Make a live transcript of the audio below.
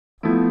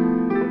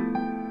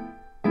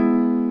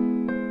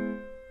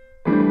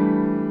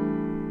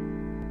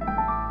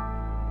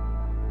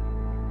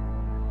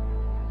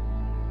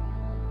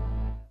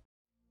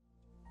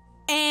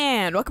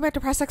and welcome back to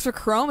Press X for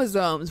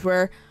Chromosomes,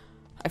 where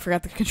I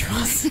forgot the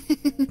controls.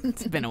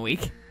 It's been a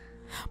week.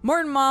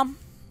 Morning, Mom.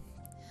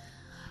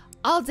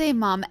 All day,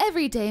 Mom.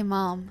 Every day,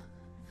 Mom.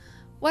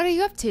 What are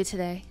you up to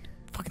today?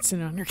 Fucking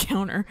sitting on your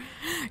counter.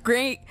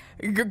 Great.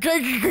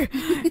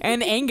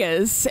 And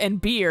Angus and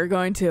B are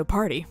going to a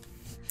party.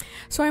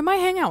 So I might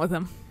hang out with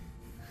them.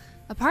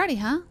 A party,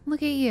 huh?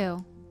 Look at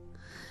you.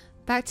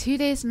 Back 2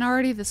 days and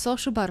already the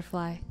social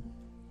butterfly.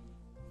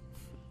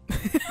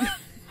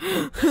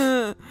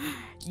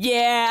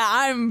 Yeah,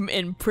 I'm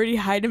in pretty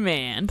high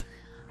demand.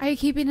 Are you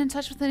keeping in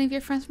touch with any of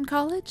your friends from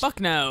college? Fuck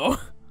no.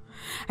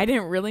 I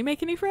didn't really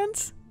make any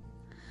friends.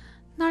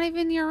 Not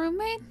even your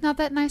roommate? Not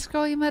that nice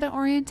girl you met at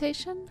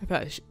orientation? I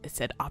thought it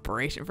said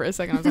operation for a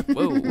second. I was like,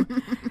 whoa.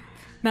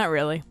 Not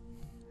really.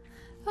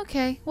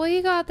 Okay, well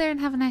you go out there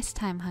and have a nice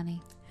time,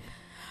 honey.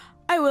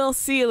 I will.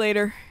 See you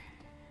later.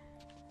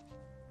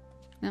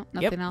 No,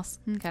 nothing else.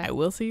 Okay. I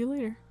will see you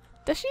later.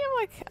 Does she have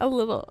like a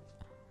little...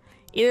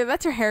 Either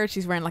that's her hair or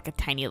she's wearing like a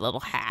tiny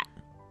little hat.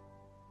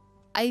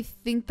 I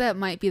think that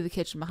might be the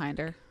kitchen behind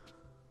her.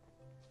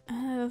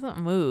 It doesn't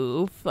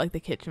move like the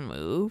kitchen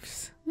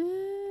moves.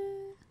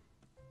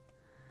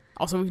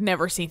 Also, we've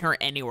never seen her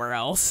anywhere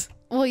else.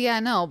 Well, yeah,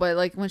 no, but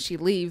like when she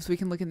leaves, we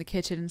can look in the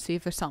kitchen and see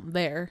if there's something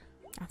there.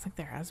 I don't think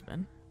there has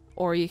been.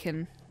 Or you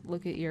can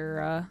look at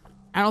your,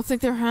 I don't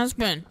think there has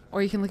been.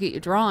 Or you can look at your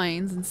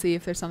drawings and see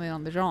if there's something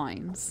on the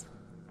drawings.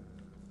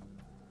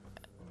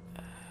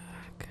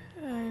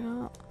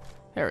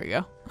 There we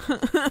go.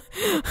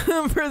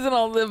 I'm pressing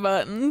all the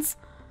buttons.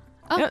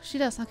 Oh, Yep. she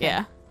does. Okay.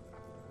 Yeah.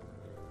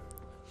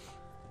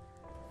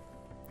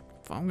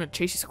 I'm gonna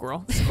chase you,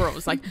 squirrel. The squirrel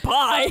was like,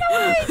 bye!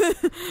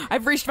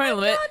 I've reached my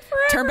limit.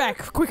 Turn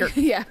back, quicker.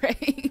 Yeah,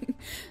 right.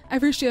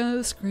 I've reached the end of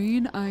the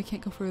screen. I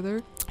can't go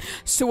further.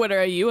 So what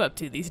are you up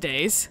to these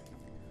days?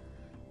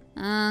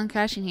 I'm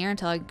crashing here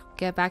until I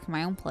get back to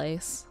my own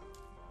place.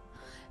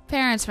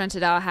 Parents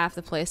rented out half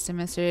the place to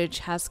Mr.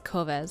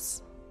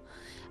 Chaskovez.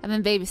 I've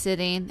been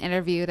babysitting,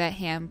 interviewed at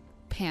Ham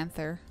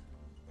Panther.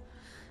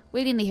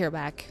 Waiting to hear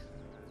back.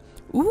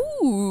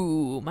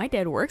 Ooh, my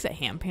dad works at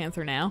Ham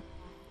Panther now.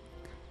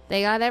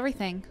 They got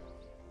everything.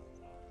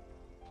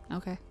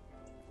 Okay.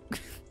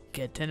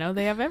 Good to know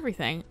they have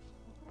everything.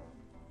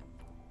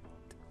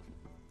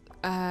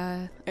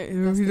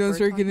 If you don't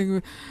start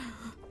getting...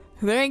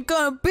 There ain't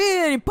gonna be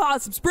any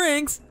Possum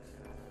Springs.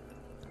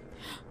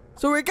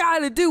 So we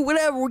gotta do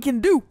whatever we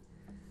can do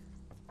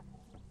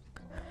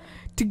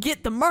to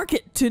get the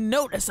market to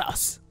notice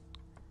us.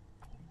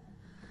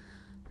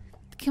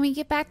 Can we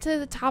get back to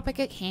the topic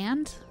at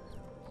hand?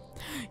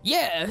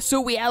 Yeah,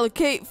 so we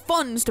allocate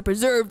funds to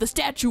preserve the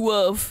statue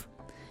of...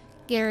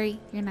 Gary,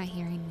 you're not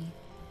hearing me.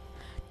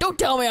 Don't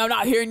tell me I'm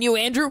not hearing you,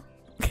 Andrew.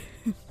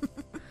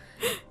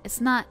 It's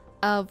not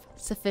of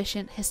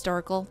sufficient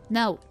historical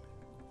note.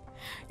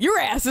 Your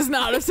ass is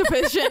not a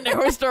sufficient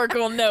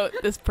historical note.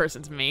 This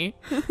person's me.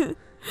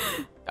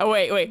 Oh,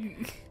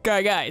 wait.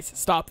 Guys,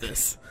 stop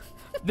this.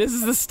 This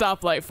is the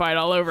stoplight fight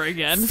all over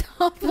again.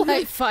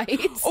 Stoplight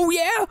fights. Oh,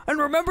 yeah? And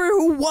remember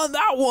who won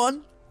that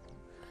one?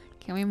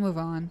 Can we move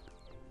on?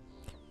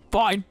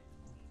 Fine.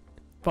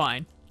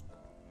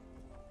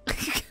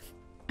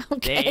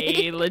 Okay.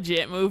 They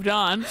legit moved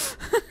on.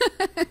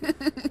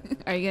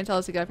 Are you going to tell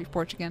us to get off your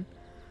porch again?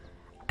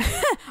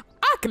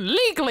 I can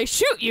legally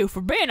shoot you for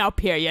being up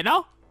here, you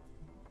know?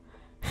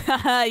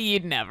 Haha,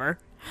 you'd never.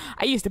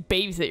 I used to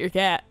babysit your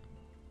cat.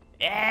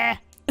 Yeah.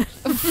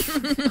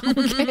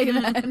 Okay,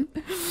 then.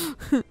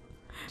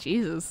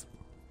 Jesus.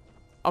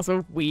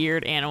 Also,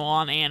 weird animal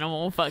on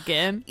animal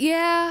fucking.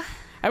 Yeah.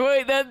 I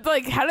mean, that's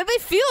like, how do they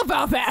feel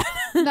about that?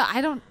 No,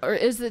 I don't. Or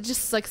is it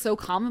just like so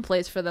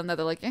commonplace for them that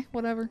they're like,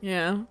 whatever?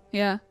 Yeah.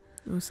 Yeah.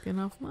 No skin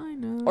off my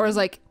nose. Or is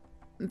like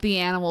the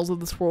animals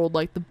of this world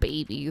like the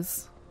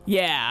babies?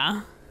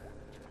 Yeah.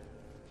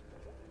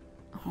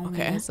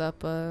 Okay. Is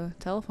up a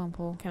telephone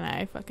pole. Can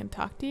I fucking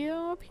talk to you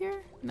up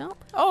here? No.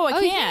 Oh,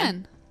 I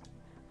can.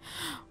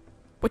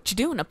 What you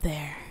doing up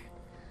there?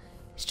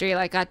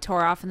 Streetlight got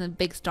tore off in the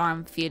big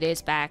storm a few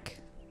days back.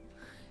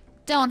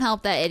 Don't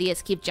help that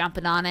idiots keep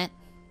jumping on it.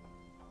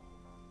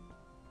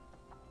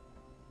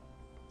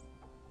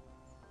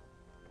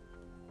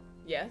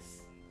 Yes.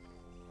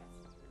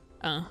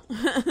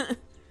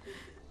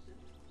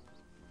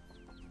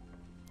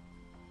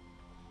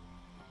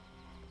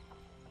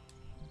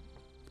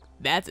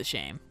 That's a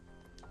shame.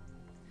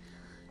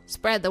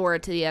 Spread the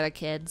word to the other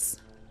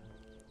kids.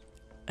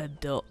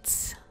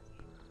 Adults.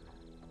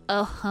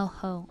 Oh ho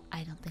ho,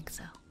 I don't think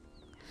so.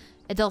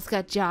 Adults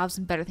got jobs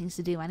and better things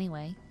to do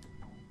anyway.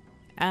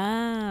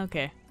 Ah,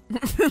 okay.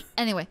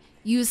 Anyway,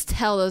 you just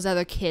tell those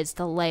other kids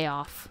to lay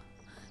off.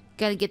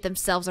 Gotta get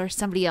themselves or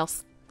somebody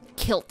else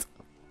killed.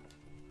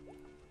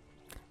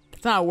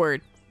 That's not a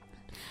word.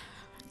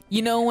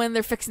 You know when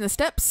they're fixing the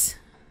steps?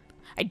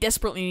 I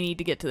desperately need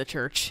to get to the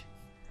church.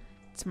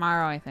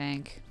 Tomorrow, I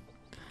think.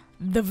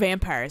 The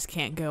vampires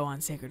can't go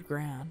on sacred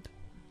ground.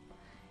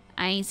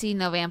 I ain't seen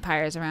no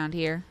vampires around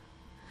here.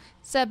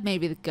 Except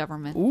maybe the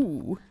government.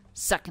 Ooh.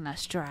 Sucking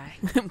us dry.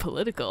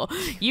 Political.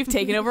 You've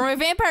taken over my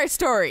vampire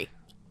story.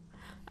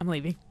 I'm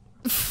leaving.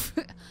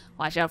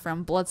 Watch out for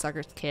him,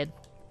 bloodsuckers, kid.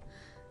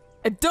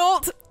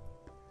 Adult!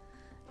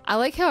 I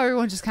like how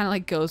everyone just kind of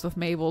like goes with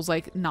Mabel's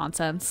like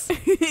nonsense.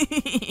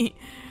 They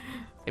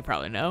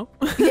probably know.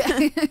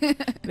 Yeah.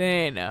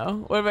 They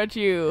know. What about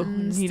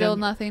you? Still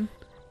nothing.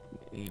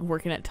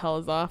 Working at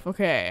Telesoft.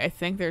 Okay, I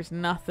think there's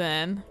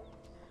nothing.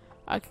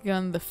 I could go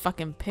on the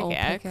fucking Old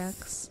pickaxe.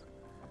 pickaxe.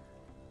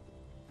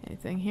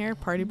 Anything here?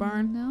 Party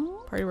barn?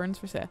 No. Party barn's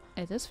for sale.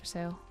 It is for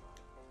sale.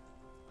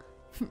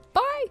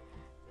 Bye.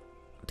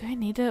 Do I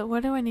need to?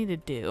 What do I need to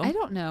do? I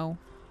don't know.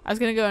 I was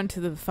gonna go into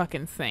the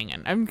fucking thing,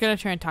 and I'm gonna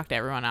try and talk to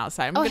everyone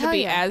outside. I'm gonna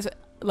be as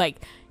like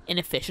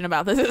inefficient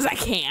about this as I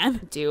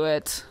can. Do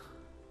it.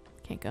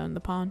 Can't go in the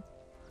pond.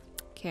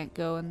 Can't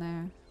go in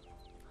there.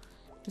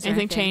 Is there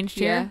Anything changed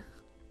here?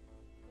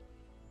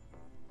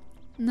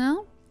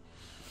 No.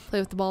 Play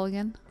with the ball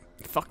again.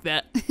 Fuck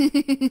that.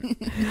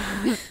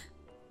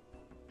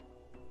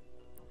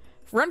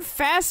 Run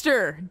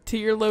faster to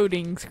your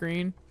loading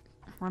screen.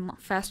 Run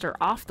faster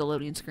off the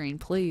loading screen,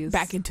 please.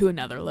 Back into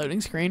another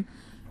loading screen.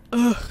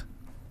 Ugh.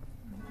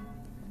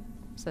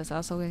 So that's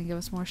also going to give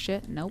us more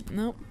shit? Nope.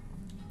 Nope.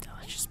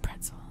 Delicious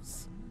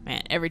pretzels.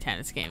 Man, every time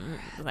this game,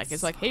 like,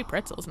 it's like, hey,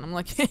 pretzels. And I'm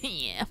like,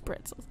 yeah,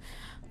 pretzels.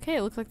 Okay,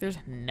 it looks like there's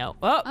no...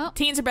 Oh,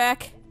 teens are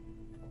back.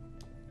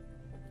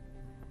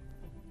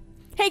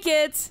 Hey,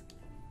 kids.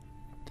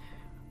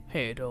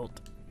 Hey, adult.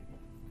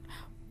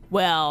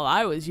 Well,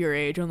 I was your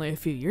age only a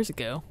few years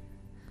ago.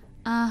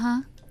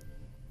 Uh-huh.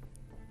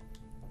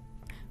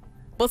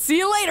 We'll see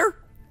you later.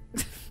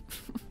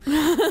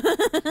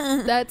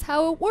 That's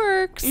how it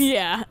works.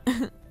 Yeah.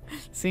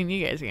 Seeing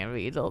you guys are going to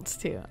be adults,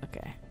 too.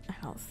 Okay. I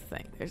don't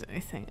think there's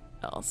anything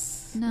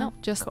else. No, Nope.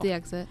 just Cool. the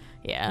exit.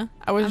 Yeah.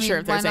 I wasn't sure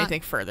if why there's not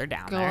anything further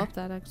down Go there. up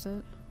that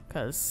exit.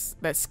 Because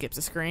that skips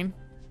a screen.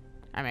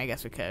 I mean, I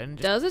guess we could. And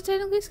just, Does it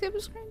technically skip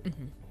a screen?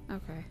 Mhm.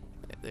 Okay.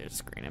 There's a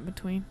screen in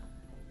between.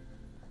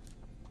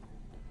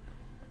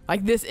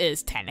 Like, this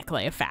is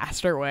technically a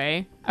faster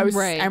way. I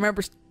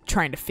remember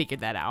trying to figure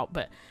that out,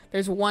 but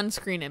there's one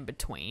screen in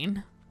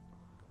between.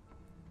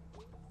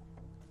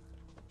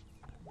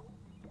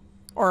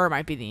 Or it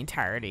might be the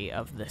entirety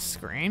of this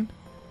screen.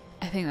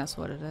 I think that's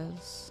what it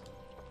is.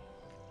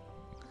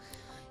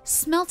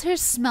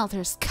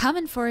 Smelters,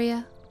 coming for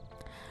you.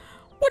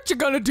 What you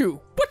gonna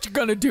do? What you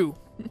gonna do?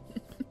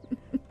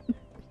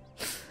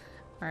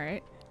 All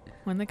right.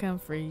 When they come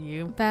for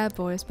you. Bad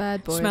boys,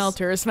 bad boys.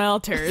 Smelters.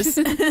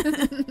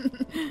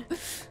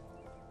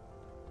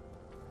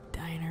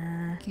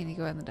 Diner. Can you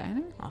go in the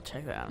diner? I'll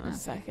check that out in a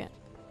second.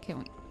 Can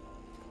we?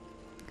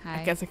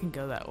 Hi. I guess I can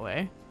go that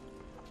way.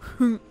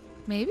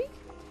 Maybe?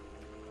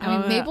 I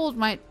mean, Mabel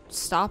might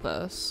stop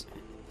us.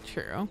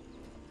 True.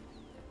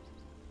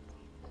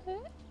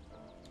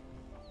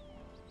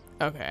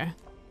 Okay.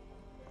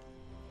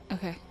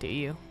 Okay. Do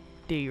you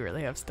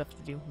really have stuff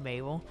to do,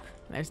 Mabel?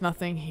 There's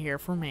nothing here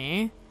for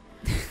me.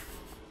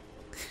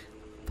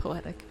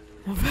 Poetic.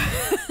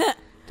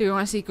 Do you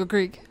want to see Secret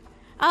Creek?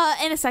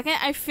 In a second,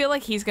 I feel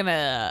like he's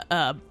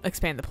gonna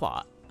expand the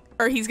plot.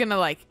 Or he's gonna,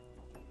 like,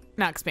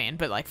 not expand,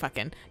 but, like,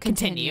 fucking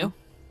continue.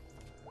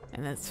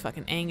 And that's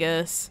fucking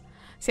Angus.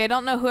 See, I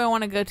don't know who I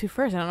want to go to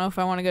first. I don't know if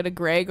I want to go to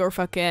Greg or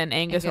fucking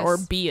Angus or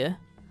Bia.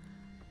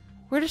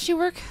 Where does she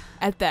work?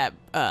 At that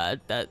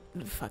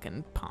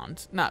fucking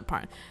pond. Not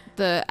pond.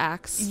 The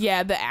axe.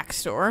 Yeah, the axe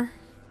store.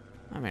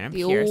 I mean, I'm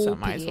here, so I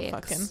might as well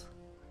fucking...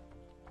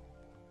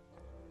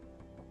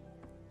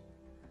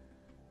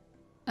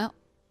 Oh.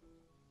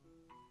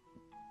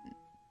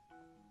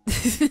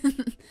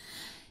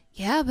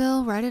 Yeah,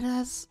 Bill, write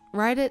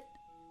it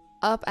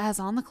up as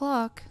on the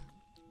clock.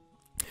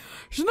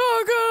 She's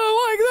not gonna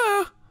like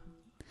that.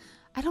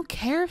 I don't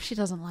care if she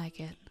doesn't like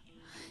it.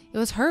 It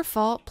was her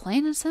fault,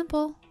 plain and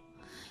simple.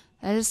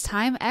 That is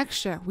time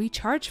extra. We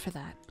charge for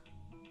that.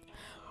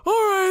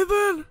 Alright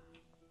then.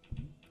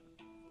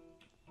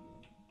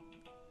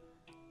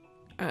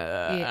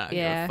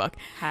 Yeah. Fuck.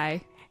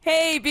 Hi.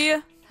 Hey,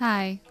 Bia.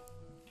 Hi.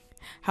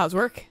 How's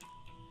work?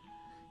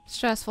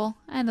 Stressful.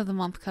 End of the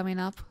month coming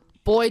up.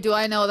 Boy, do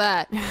I know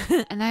that.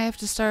 And I have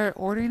to start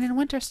ordering in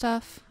winter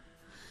stuff.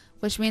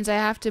 Which means I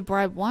have to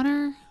bribe one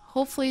or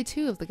hopefully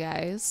two of the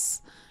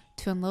guys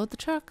to unload the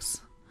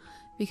trucks.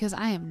 Because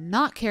I am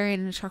not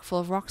carrying a truck full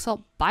of rock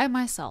salt by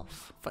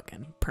myself.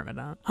 Fucking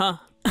permanent. Huh?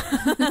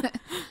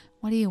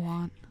 What do you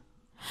want?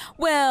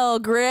 Well,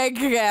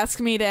 Greg asked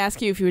me to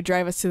ask you if you would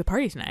drive us to the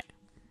party tonight.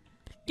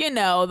 You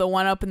know, the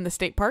one up in the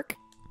state park.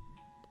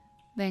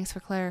 Thanks for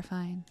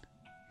clarifying.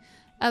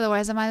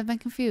 Otherwise, I might have been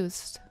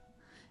confused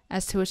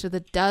as to which of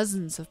the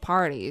dozens of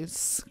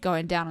parties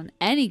going down on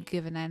any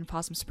given night in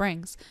Possum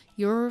Springs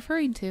you were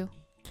referring to.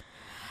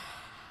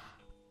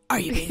 Are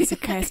you being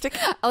sarcastic?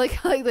 I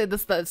like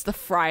this. That's the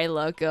Fry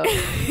logo.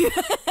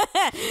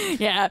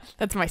 Yeah,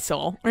 that's my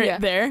soul right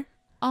there.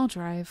 I'll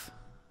drive.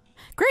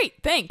 Great,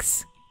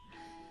 thanks.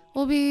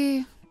 We'll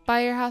be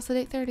by your house at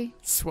 8:30.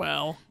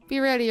 Swell. Be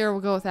ready or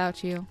we'll go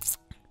without you.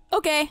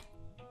 Okay.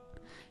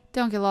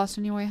 Don't get lost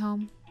on your way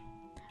home.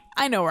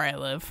 I know where I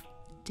live.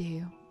 Do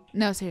you?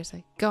 No,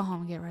 seriously. Go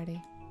home and get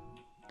ready.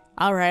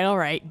 All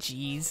right.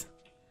 Jeez.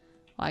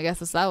 Well, I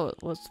guess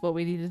was what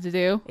we needed to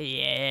do.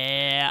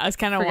 Yeah, I was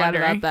kind of Forgot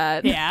wondering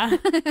about that. Yeah.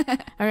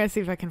 I'm gonna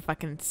see if I can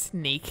fucking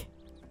sneak.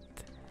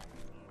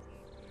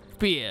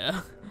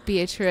 Beer.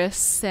 Beatrice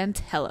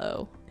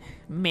Santello.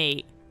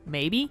 Maybe.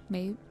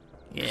 Maybe.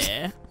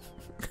 Yeah.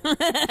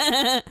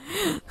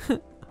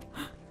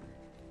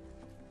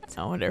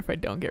 I wonder if I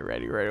don't get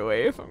ready right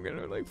away if I'm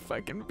gonna like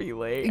fucking be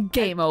late.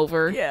 Game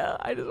over. Yeah,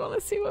 I just want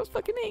to see what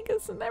fucking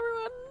Angus and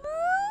everyone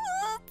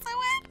do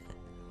it.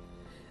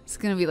 It's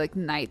gonna be like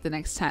night the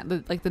next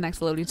time. Like the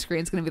next loading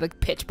screen is gonna be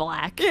like pitch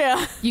black.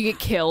 Yeah. You get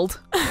killed.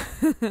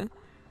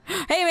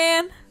 Hey,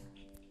 man.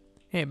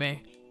 Hey,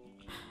 May.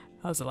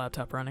 How's the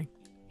laptop running?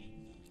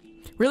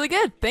 Really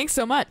good. Thanks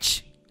so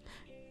much.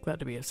 Glad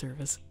to be of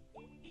service.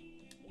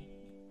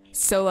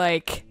 So,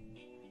 like,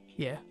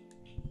 yeah.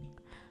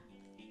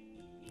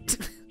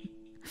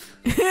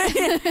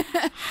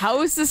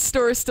 How is the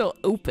store still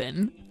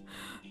open?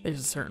 There's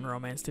a certain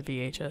romance to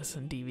VHS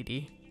and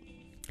DVD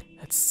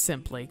that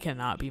simply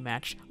cannot be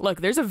matched.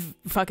 Look, there's a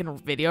fucking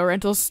video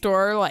rental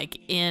store like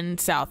in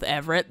South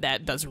Everett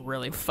that does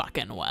really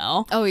fucking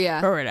well. Oh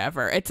yeah. Or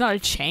whatever. It's not a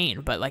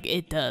chain, but like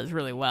it does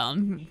really well.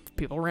 And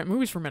people rent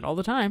movies from it all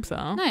the time.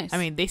 So nice. I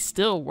mean, they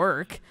still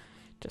work,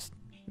 just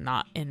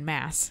not in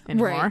mass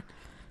anymore. Right.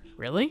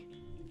 Really?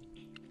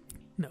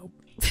 Nope.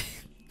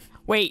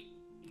 Wait,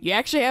 you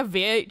actually have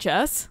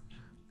VHS?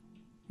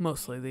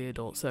 Mostly the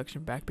adult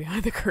section back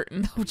behind the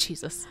curtain. Oh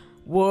Jesus.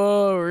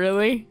 Whoa,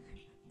 really?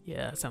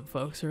 Yeah, some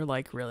folks are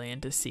like really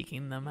into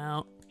seeking them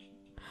out.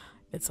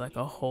 It's like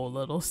a whole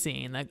little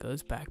scene that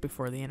goes back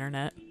before the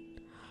internet.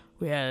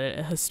 We had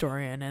a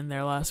historian in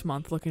there last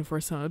month looking for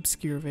some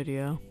obscure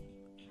video.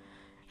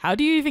 How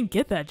do you even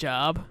get that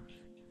job?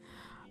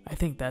 I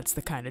think that's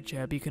the kind of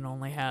job you can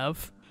only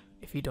have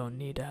if you don't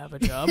need to have a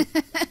job.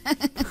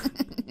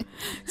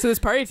 So this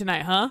party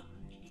tonight, huh?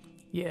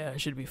 Yeah,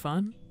 it should be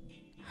fun.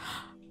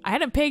 I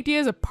hadn't pegged you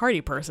as a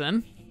party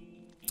person.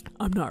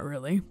 I'm not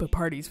really, but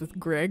parties with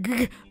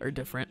Greg are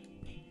different.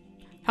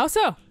 How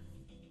so?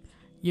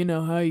 You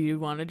know how you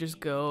want to just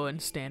go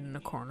and stand in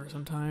a corner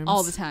sometimes?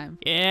 All the time.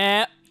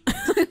 Yeah.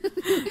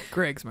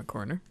 Greg's my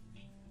corner.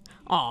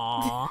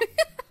 Aw.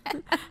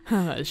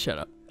 Shut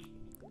up.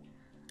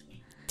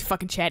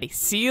 Fucking chatty.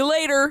 See you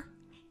later.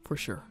 For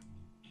sure.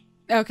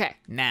 Okay.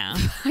 Now.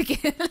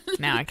 Okay.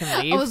 Now I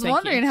can leave. I was Thank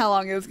wondering you. how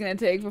long it was going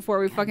to take before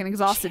we fucking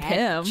exhausted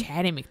him.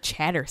 Chatty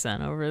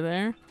McChatterson over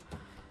there.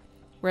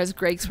 Whereas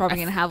Greg's probably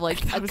going to have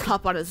like a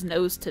cup on his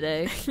nose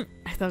today.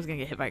 I thought I was going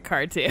to get hit by a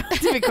car too,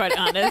 to be quite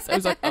honest. I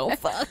was like, oh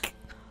fuck.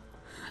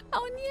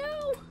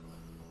 Oh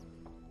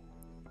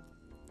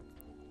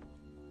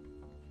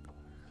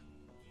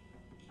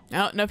no.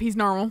 Oh, nope, he's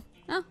normal.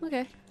 Oh,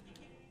 okay.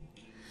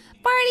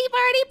 Party,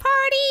 party,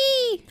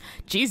 party!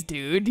 Jeez,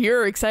 dude,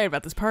 you're excited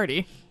about this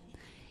party.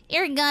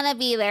 You're gonna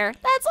be there.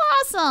 That's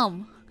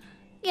awesome.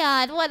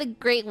 God, what a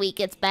great week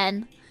it's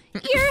been.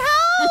 You're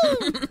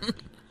home!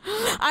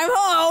 I'm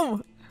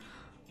home!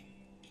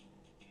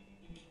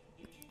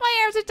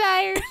 My arms are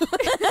tired.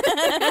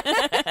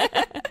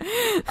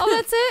 Oh,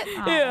 that's it?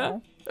 Yeah.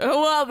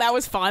 Oh, well, that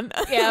was fun.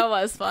 Yeah, it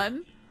was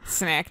fun.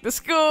 Snack to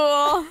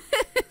school.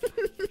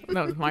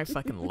 That was my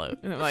fucking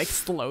like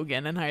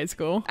slogan in high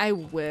school. I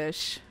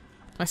wish.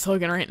 My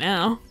slogan right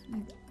now.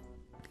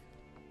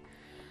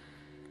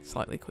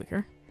 Slightly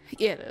quicker.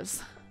 Yeah, it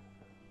is.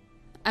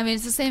 I mean,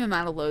 it's the same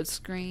amount of load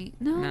screen.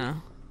 No.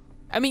 No.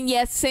 I mean,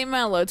 yes, same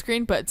amount of load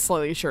screen, but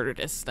slightly shorter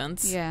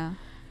distance. Yeah.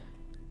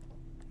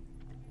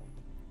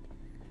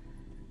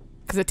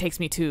 Because it takes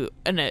me to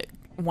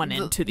one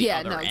end to the other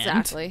end. Yeah, no,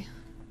 exactly.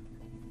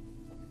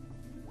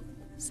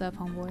 Sup,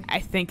 homeboy? I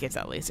think it's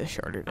at least a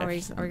shorter Are we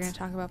distance. going to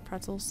talk about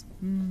pretzels?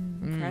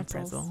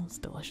 Pretzels.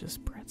 Delicious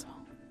pretzel.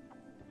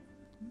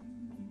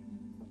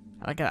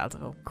 I like it. That's a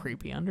little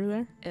creepy under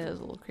there. It is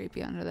a little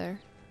creepy under there.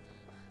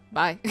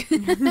 Bye.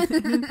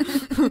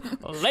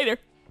 Later.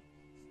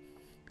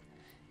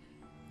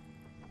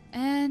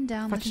 And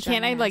down the Fucking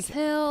can't I, like,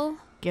 hill.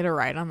 Get a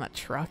ride on that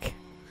truck.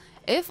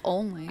 If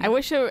only. I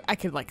wish I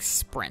could like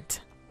sprint.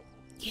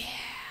 Yeah.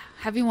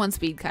 Having one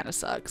speed kind of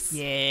sucks.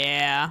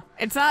 Yeah.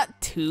 It's not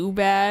too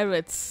bad, but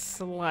it's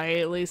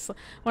slightly...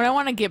 when I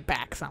want to get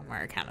back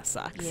somewhere, it kind of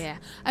sucks. Yeah.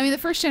 I mean, the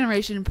first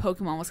generation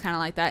Pokemon was kind of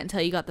like that until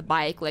you got the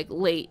bike, like,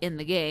 late in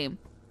the game.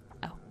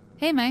 Oh.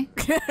 Hey, May.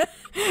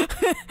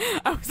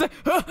 I was like...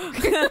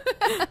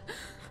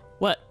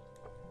 What?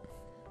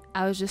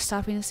 I was just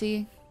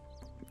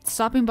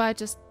stopping by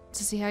just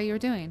to see how you were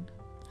doing.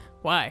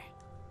 Why?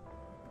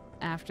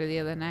 After the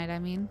other night, I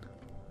mean.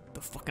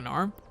 The fucking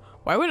arm?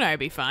 Why wouldn't I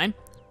be fine?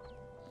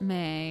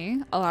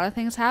 May, a lot of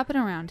things happen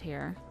around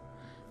here.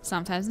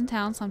 Sometimes in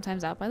town,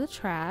 sometimes out by the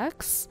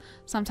tracks,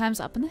 sometimes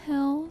up in the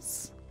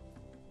hills.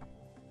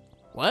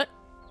 What?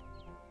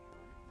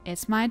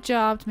 It's my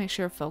job to make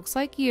sure folks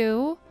like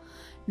you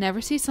never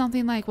see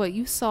something like what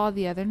you saw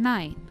the other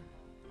night.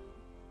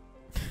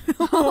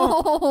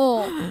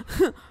 Oh,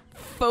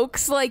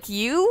 Folks like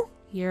you?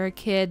 you're a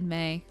kid,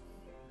 May.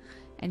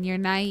 And you're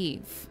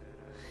naive.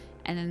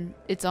 And in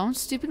its own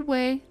stupid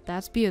way,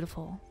 that's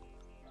beautiful.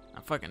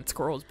 A fucking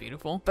squirrel's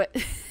beautiful. But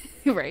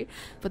Right.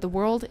 But the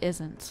world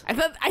isn't. I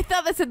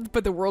thought that said,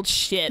 but the world's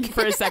shit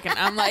for a second.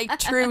 I'm like,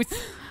 truth.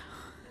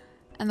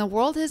 And the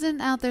world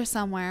isn't out there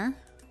somewhere.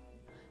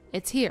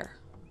 It's here.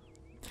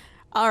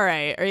 All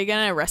right. Are you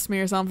going to arrest me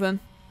or something?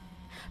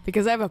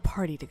 Because I have a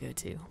party to go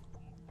to.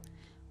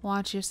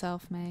 Watch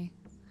yourself, May.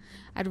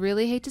 I'd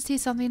really hate to see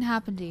something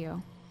happen to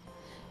you.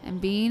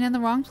 And being in the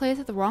wrong place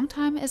at the wrong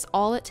time is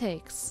all it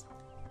takes.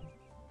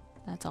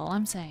 That's all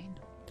I'm saying.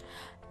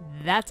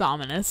 That's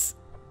ominous.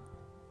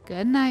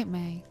 Good night,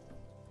 May.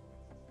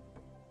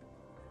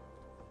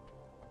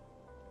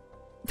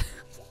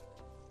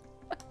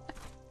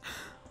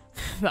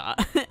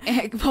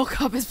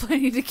 Volkov is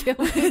planning to kill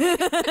me.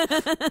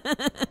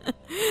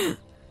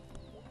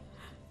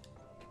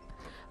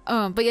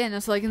 But yeah, no,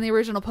 so like in the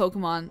original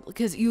Pokemon,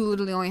 because you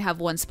literally only have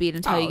one speed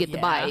until you get the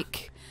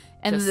bike.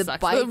 And Just the sucks.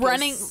 bike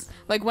running, is...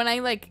 like when I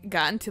like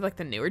got into like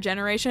the newer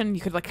generation,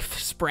 you could like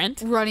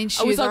sprint. Running I was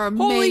shoes like, are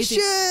holy amazing.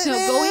 shit!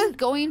 No,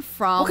 going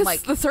from Well,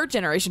 like the third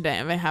generation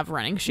didn't even have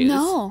running shoes.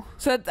 No.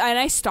 So and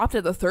I stopped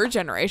at the third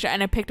generation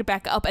and I picked it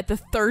back up at the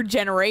third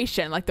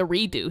generation, like the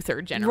redo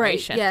third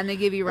generation. Right, yeah, and they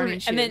give you running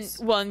shoes. And then,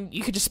 well,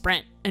 you could just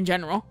sprint in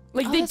general.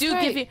 Like they that's do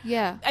right. give you.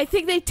 Yeah. I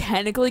think they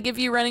technically give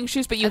you running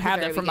shoes, but you At the have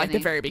very them from like the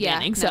beginning. very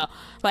beginning. Yeah, so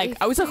like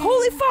I was like,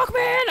 holy fuck,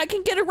 man, I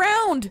can get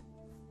around.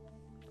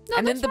 No,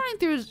 and there's then running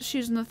through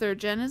shoes in the third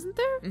gen, isn't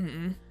there?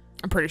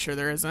 I'm pretty sure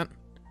there isn't.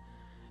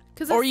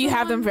 Cause Or you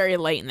have them very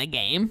late in the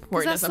game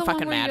where it that's doesn't the one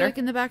fucking where matter. You're like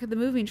in the back of the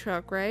moving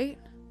truck, right?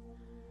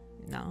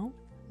 No.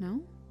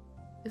 No,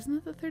 isn't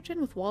that the third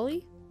gen with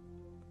Wally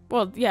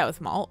Well, yeah,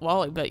 with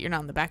Wally, but you're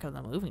not in the back of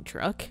the moving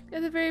truck.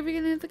 at the very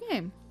beginning of the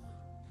game?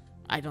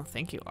 I don't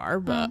think you are,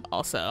 but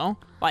also,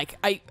 like,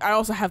 I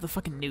also have the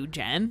fucking new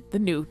gen, the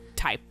new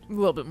type, a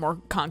little bit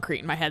more concrete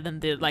in my head than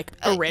the, like,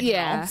 original.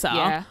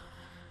 Yeah.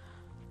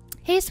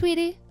 Hey,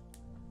 sweetie.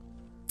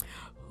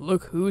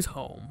 Look who's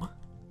home.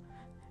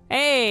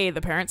 Hey, the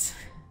parents.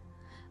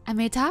 I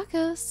made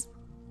tacos.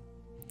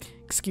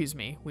 Excuse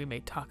me, we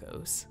made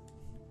tacos.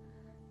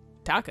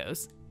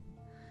 Tacos?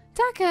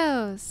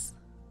 Tacos.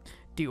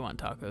 Do you want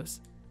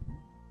tacos?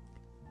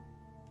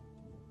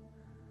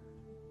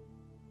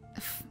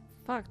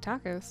 Fuck,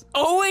 tacos.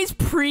 Always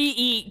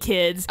pre-eat,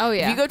 kids. Oh,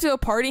 yeah. If you go to a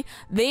party,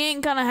 they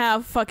ain't gonna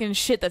have fucking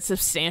shit that's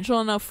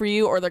substantial enough for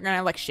you, or they're gonna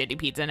have like shitty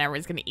pizza and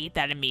everyone's gonna eat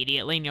that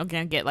immediately and you're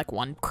gonna get like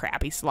one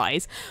crappy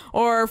slice.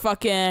 Or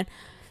fucking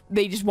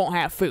they just won't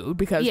have food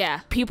because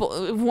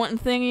people, one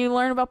thing you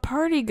learn about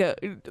party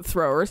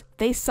throwers,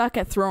 they suck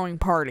at throwing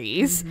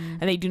parties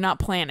and they do not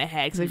plan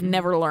ahead because they've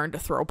never learned to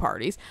throw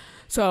parties.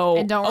 So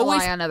And don't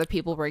rely on other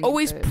people bringing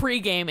always food.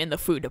 pre-game in the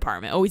food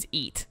department. Always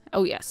eat.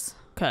 Oh, yes.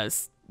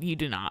 Because you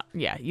do not,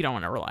 you don't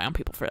want to rely on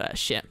people for that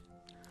shit.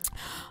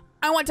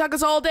 I want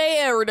tacos all day,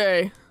 every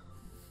day.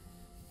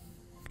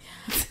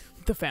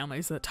 The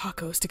families that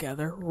tacos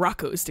together,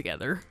 Roccos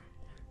together.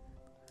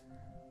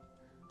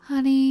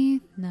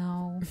 Honey,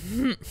 no.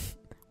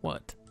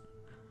 What?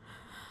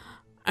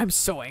 I'm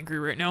so angry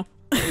right now.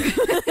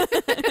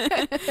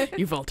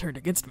 You've all turned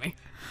against me.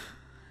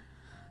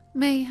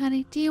 May,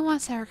 honey, do you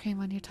want sour cream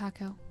on your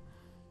taco?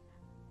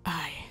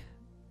 I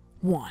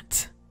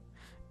want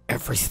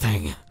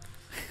everything.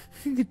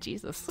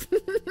 Jesus.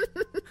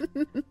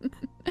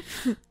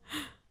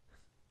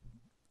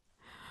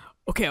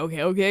 Okay.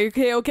 Okay.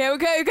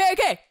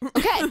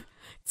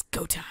 It's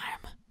go time.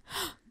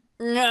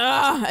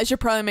 I should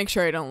probably make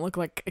sure I don't look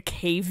like a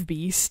cave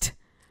beast.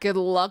 Good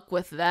luck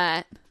with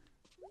that.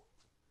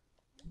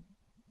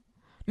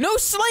 No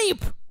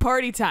sleep!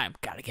 Party time.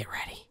 Gotta get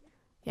ready.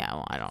 Yeah,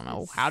 well, I don't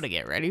know how to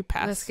get ready.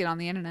 Let's get on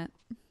the internet.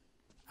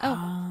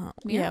 Oh,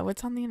 yeah,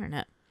 what's on the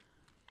internet?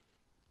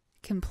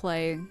 Can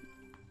play.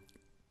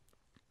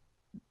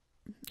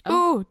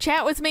 Ooh,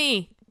 chat with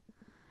me.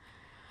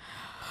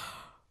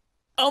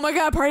 Oh my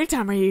god, party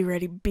time. Are you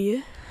ready,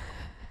 Bea?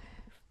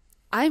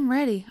 I'm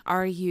ready.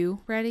 Are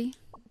you ready?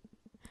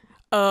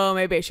 Oh,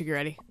 maybe I should get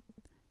ready.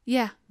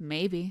 Yeah,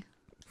 maybe.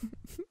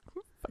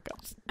 Fuck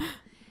off.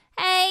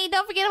 Hey,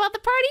 don't forget about the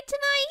party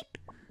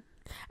tonight.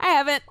 I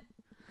haven't.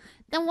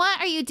 Then what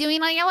are you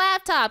doing on your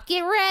laptop?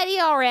 Get ready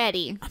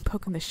already. I'm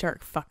poking the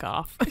shark. Fuck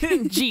off.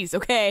 Jeez,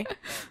 okay.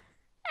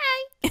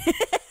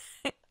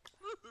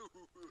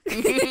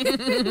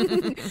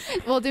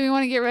 Well, do we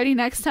want to get ready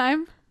next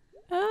time?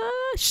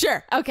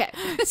 Sure. Okay.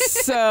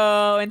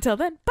 So, until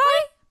then,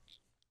 bye.